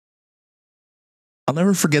I'll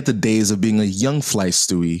never forget the days of being a young Fly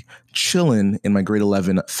Stewie, chilling in my grade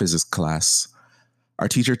 11 physics class. Our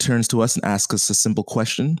teacher turns to us and asks us a simple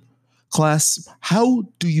question. Class, how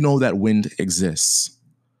do you know that wind exists?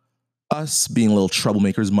 Us, being little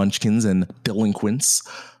troublemakers, munchkins, and delinquents,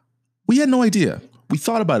 we had no idea. We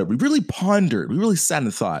thought about it. We really pondered. We really sat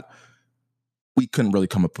and thought. We couldn't really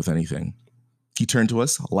come up with anything. He turned to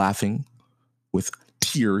us, laughing with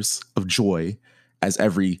tears of joy, as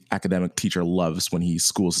every academic teacher loves when he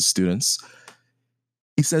schools his students.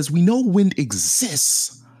 He says, we know wind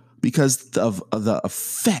exists because of the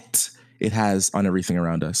effect it has on everything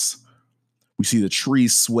around us. We see the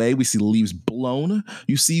trees sway. We see the leaves blown.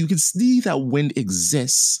 You can see that wind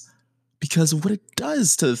exists because of what it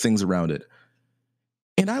does to the things around it.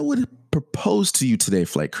 And I would propose to you today,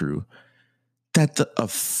 Flight Crew, that the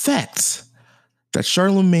effect that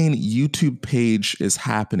Charlemagne YouTube page is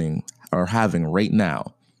having right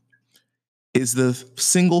now is the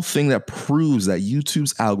single thing that proves that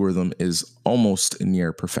YouTube's algorithm is almost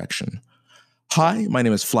near perfection. Hi, my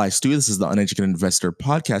name is Fly Stewie. This is the Uneducated Investor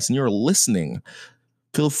Podcast, and you're listening.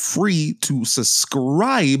 Feel free to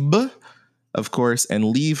subscribe, of course, and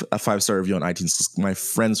leave a 5-star review on iTunes. My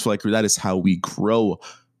friends, Fly Crew, that is how we grow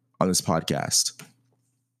on this podcast.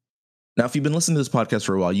 Now, if you've been listening to this podcast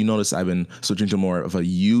for a while, you notice I've been switching to more of a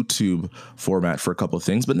YouTube format for a couple of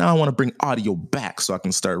things, but now I want to bring audio back so I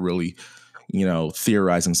can start really,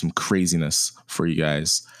 theorizing some craziness for you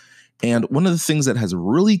guys. And one of the things that has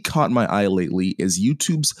really caught my eye lately is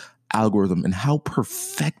YouTube's algorithm and how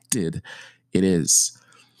perfected it is.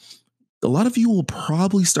 A lot of you will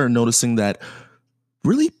probably start noticing that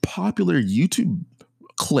really popular YouTube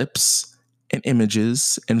clips and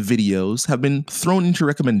images and videos have been thrown into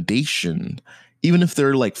recommendation, even if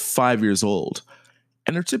they're like 5 years old.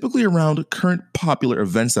 And they're typically around current popular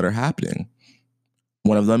events that are happening.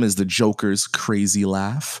 One of them is the Joker's crazy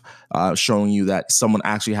laugh, showing you that someone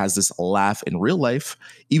actually has this laugh in real life.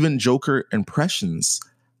 Even Joker impressions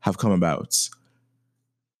have come about.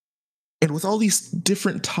 And with all these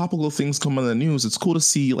different topical things coming on the news, it's cool to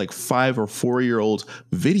see like 5 or 4-year-old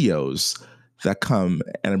videos that come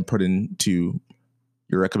and put into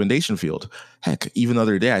your recommendation field. Heck, even the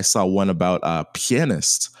other day, I saw one about a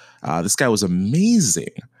pianist. This guy was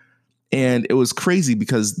amazing. And it was crazy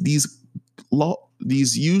because these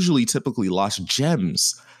usually typically lost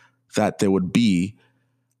gems that there would be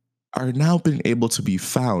are now being able to be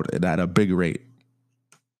found at a big rate.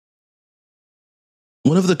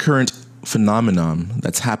 One of the current phenomenon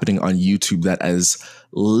that's happening on YouTube that is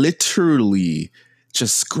literally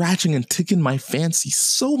just scratching and ticking my fancy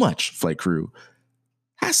so much, Flight Crew,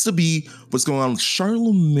 has to be what's going on with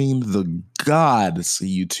Charlemagne the God's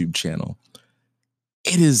YouTube channel.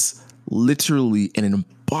 It is literally an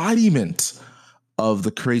embodiment of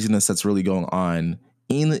the craziness that's really going on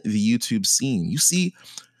in the YouTube scene. You see,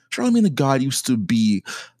 Charlemagne the God used to be,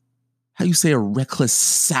 how you say, a reckless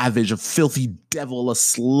savage, a filthy devil, a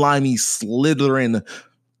slimy, slithering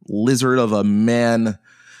lizard of a man.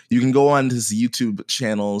 You can go on his YouTube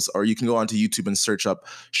channels, or you can go onto YouTube and search up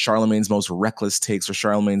Charlemagne's most reckless takes or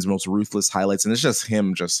Charlemagne's most ruthless highlights. And it's just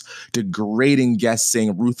him just degrading guests,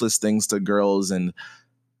 saying ruthless things to girls. And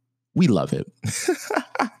we love it.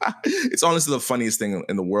 It's honestly the funniest thing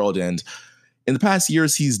in the world. And in the past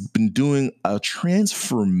years, he's been doing a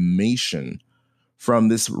transformation from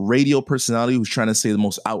this radio personality who's trying to say the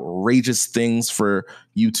most outrageous things for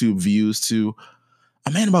YouTube views to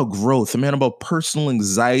a man about growth, a man about personal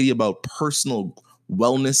anxiety, about personal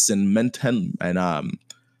wellness and mental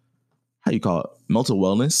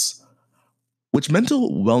wellness, which mental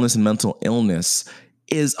wellness and mental illness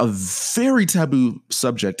is a very taboo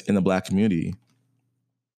subject in the Black community.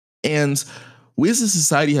 And we as a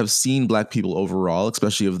society have seen Black people overall,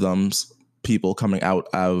 especially of them people coming out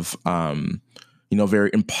of, very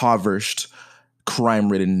impoverished,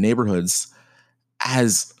 crime-ridden neighborhoods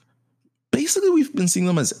as basically, we've been seeing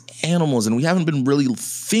them as animals, and we haven't been really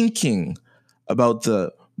thinking about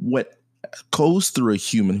what goes through a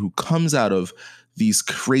human who comes out of these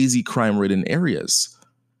crazy crime-ridden areas.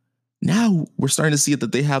 Now we're starting to see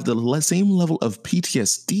that they have the same level of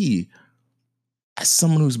PTSD as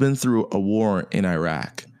someone who's been through a war in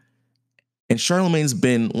Iraq. And Charlemagne's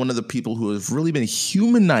been one of the people who have really been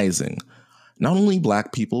humanizing not only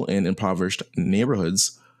Black people in impoverished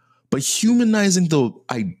neighborhoods, but humanizing the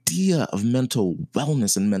idea of mental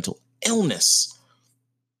wellness and mental illness.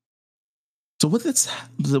 So what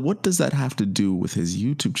does that have to do with his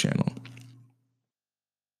YouTube channel?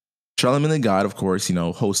 Charlemagne the God, of course,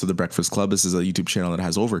 host of The Breakfast Club. This is a YouTube channel that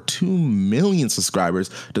has over 2 million subscribers,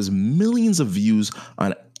 does millions of views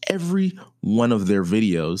on every one of their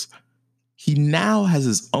videos. He now has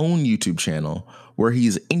his own YouTube channel where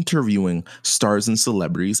he's interviewing stars and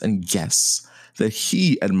celebrities and guests that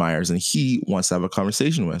he admires and he wants to have a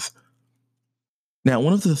conversation with. Now,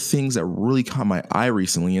 one of the things that really caught my eye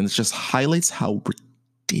recently, and it just highlights how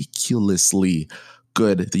ridiculously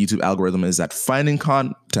good the YouTube algorithm is at finding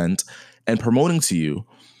content and promoting to you,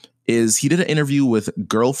 is he did an interview with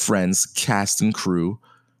Girlfriend's cast and crew.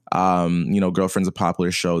 Girlfriend's a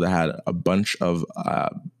popular show that had a bunch of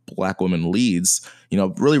Black women leads,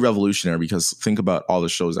 really revolutionary, because think about all the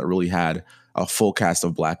shows that really had a full cast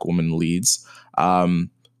of Black women leads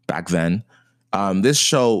back then. This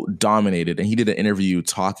show dominated, and he did an interview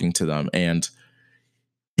talking to them, and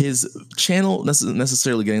his channel isn't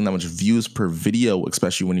necessarily getting that much views per video,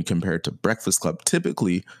 especially when you compare it to Breakfast Club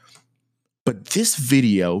typically. But this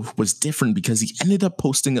video was different because he ended up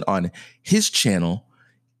posting it on his channel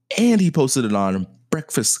and he posted it on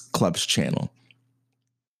Breakfast Club's channel.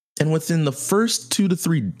 And within the first 2 to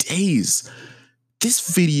 3 days,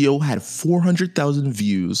 this video had 400,000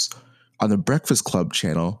 views on the Breakfast Club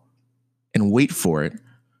channel. And wait for it,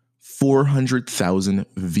 400,000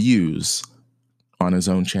 views on his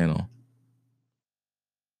own channel.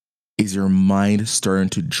 Is your mind starting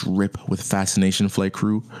to drip with fascination, Flight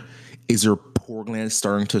Crew? Is your pore gland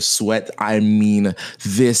starting to sweat? I mean,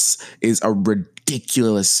 this is a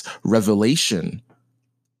ridiculous revelation.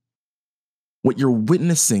 What you're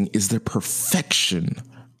witnessing is the perfection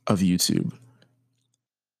of YouTube.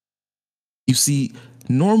 You see,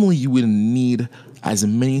 normally you would need as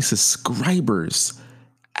many subscribers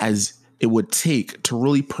as it would take to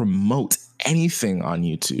really promote anything on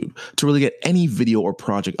YouTube. To really get any video or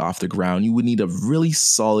project off the ground, you would need a really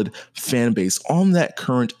solid fan base on that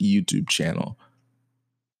current YouTube channel.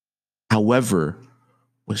 However,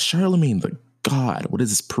 with Charlemagne the God, what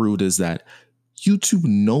this proved is that YouTube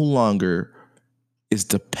no longer is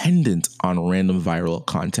dependent on random viral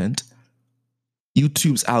content.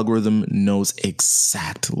 YouTube's algorithm knows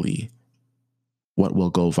exactly what will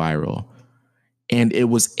go viral. And it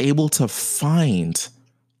was able to find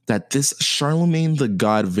that this Charlemagne the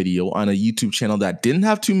God video on a YouTube channel that didn't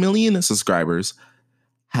have 2 million subscribers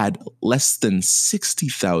had less than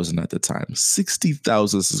 60,000 at the time.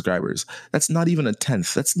 60,000 subscribers. That's not even a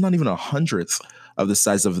tenth. That's not even 100th of the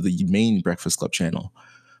size of the main Breakfast Club channel.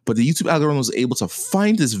 But the YouTube algorithm was able to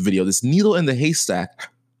find this video, this needle in the haystack,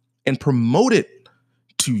 and promote it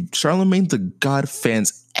to Charlemagne the God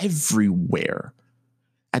fans everywhere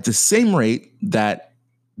at the same rate that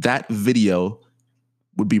that video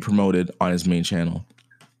would be promoted on his main channel.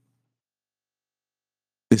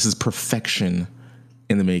 This is perfection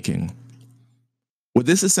in the making. What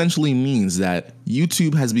this essentially means that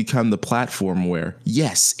YouTube has become the platform where,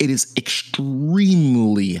 yes, it is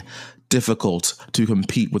extremely difficult to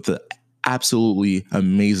compete with the absolutely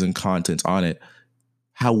amazing content on it.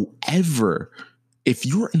 However, if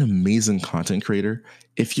you're an amazing content creator,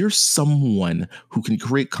 if you're someone who can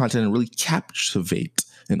create content and really captivate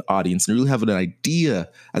an audience and really have an idea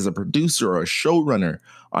as a producer or a showrunner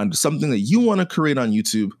on something that you want to create on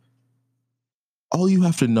YouTube, all you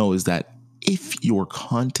have to know is that if your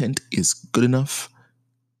content is good enough,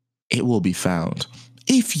 it will be found.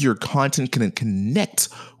 If your content can connect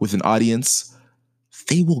with an audience,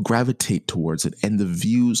 they will gravitate towards it and the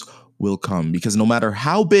views will come, because no matter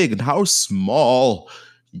how big and how small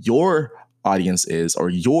your audience is or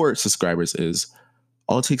your subscribers is,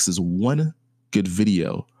 all it takes is one good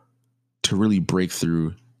video to really break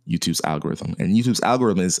through YouTube's algorithm. And YouTube's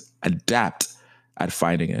algorithm is adept at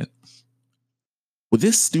finding it. With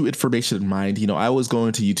this new information in mind, I was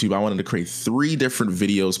going to YouTube. I wanted to create 3 different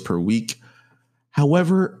videos per week.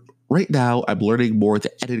 However, right now I'm learning more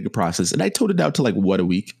the editing process, and I toned it down to a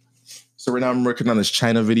week. So right now I'm working on this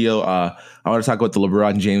China video. I want to talk about the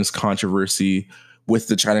LeBron James controversy with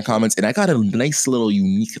the China comments, and I got a nice little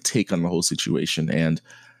unique take on the whole situation. And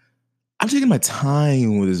I'm taking my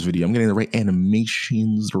time with this video. I'm getting the right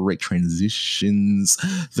animations, the right transitions,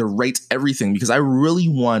 the right everything, because I really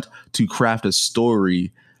want to craft a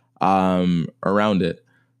story around it.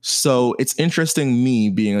 So it's interesting,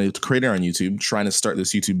 me being a creator on YouTube, trying to start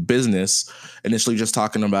this YouTube business, initially just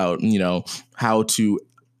talking about, how to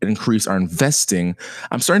increase our investing.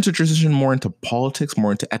 I'm starting to transition more into politics,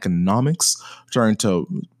 more into economics, starting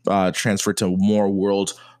to transfer to more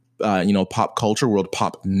world pop culture, world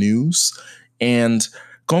pop news, and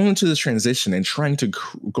going into this transition and trying to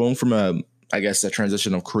going from a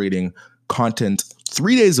transition of creating content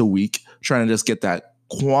 3 days a week, trying to just get that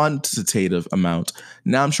quantitative amount.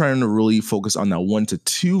 Now I'm trying to really focus on that 1 to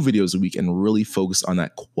 2 videos a week and really focus on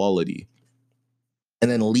that quality. And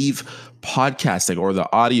then leave podcasting or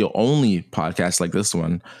the audio only podcast like this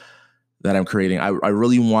one that I'm creating, I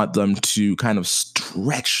really want them to kind of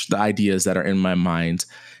stretch the ideas that are in my mind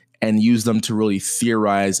and use them to really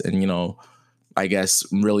theorize and, I guess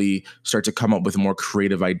really start to come up with more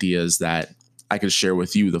creative ideas that I could share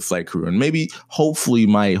with you, the flight crew. And maybe, hopefully,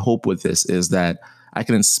 my hope with this is that I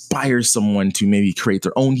can inspire someone to maybe create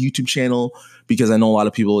their own YouTube channel, because I know a lot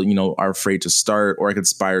of people, are afraid to start, or I could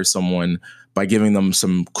inspire someone by giving them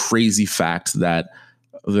some crazy fact that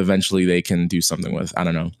eventually they can do something with. I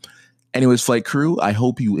don't know. Anyways, flight crew, I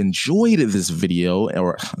hope you enjoyed this video,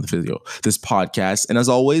 this podcast. And as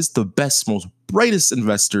always, the best, most brightest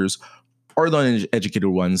investors are the uneducated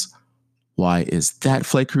ones. Why is that,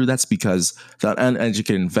 flight crew? That's because the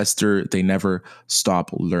uneducated investor, they never stop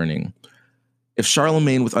learning. If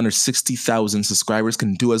Charlemagne with under 60,000 subscribers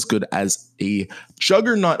can do as good as a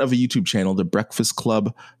juggernaut of a YouTube channel, The Breakfast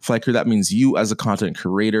Club, flight crew, that means you as a content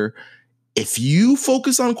creator, if you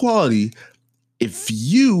focus on quality, if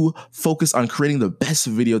you focus on creating the best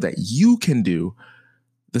video that you can do,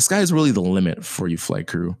 the sky is really the limit for you, flight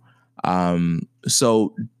crew.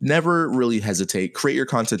 So never really hesitate. Create your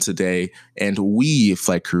content today, and we,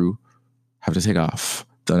 flight crew, have to take off.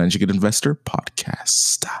 The Uneducated Investor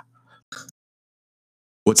Podcast.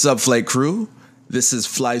 What's up, flight crew? This is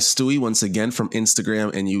Fly Stewie once again from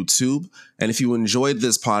Instagram and YouTube. And if you enjoyed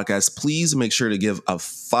this podcast, please make sure to give a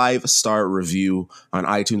 5-star review on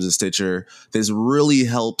iTunes and Stitcher. This really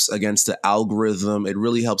helps against the algorithm. It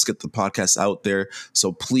really helps get the podcast out there.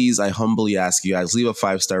 So please, I humbly ask you guys, leave a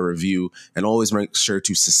 5-star review, and always make sure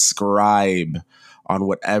to subscribe on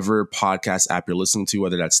whatever podcast app you're listening to,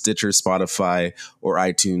 whether that's Stitcher, Spotify, or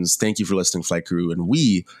iTunes. Thank you for listening, flight crew. And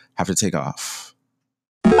we have to take off.